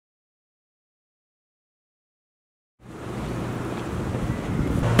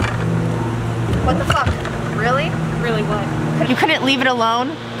What the fuck? Really? Really what? You couldn't leave it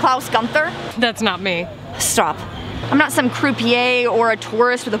alone? Klaus Gunther? That's not me. Stop. I'm not some croupier or a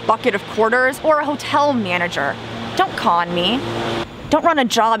tourist with a bucket of quarters or a hotel manager. Don't con me. Don't run a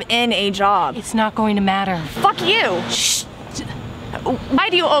job in a job. It's not going to matter. Fuck you. Shh. Why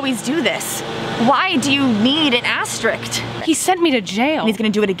do you always do this? Why do you need an asterisk? He sent me to jail. And he's gonna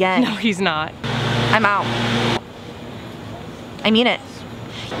do it again. No, he's not. I'm out. I mean it.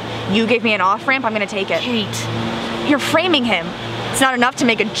 You gave me an off-ramp, I'm gonna take it. Kate. You're framing him. It's not enough to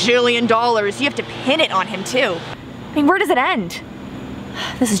make $1 jillion. You have to pin it on him too. I mean, where does it end?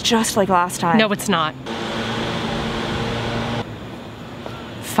 This is just like last time. No, it's not.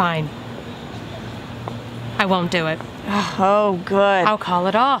 Fine. I won't do it. Oh, good. I'll call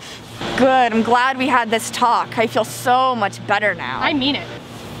it off. Good, I'm glad we had this talk. I feel so much better now. I mean it.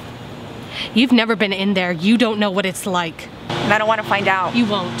 You've never been in there. You don't know what it's like. And I don't want to find out. You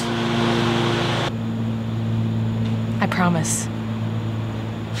won't. I promise.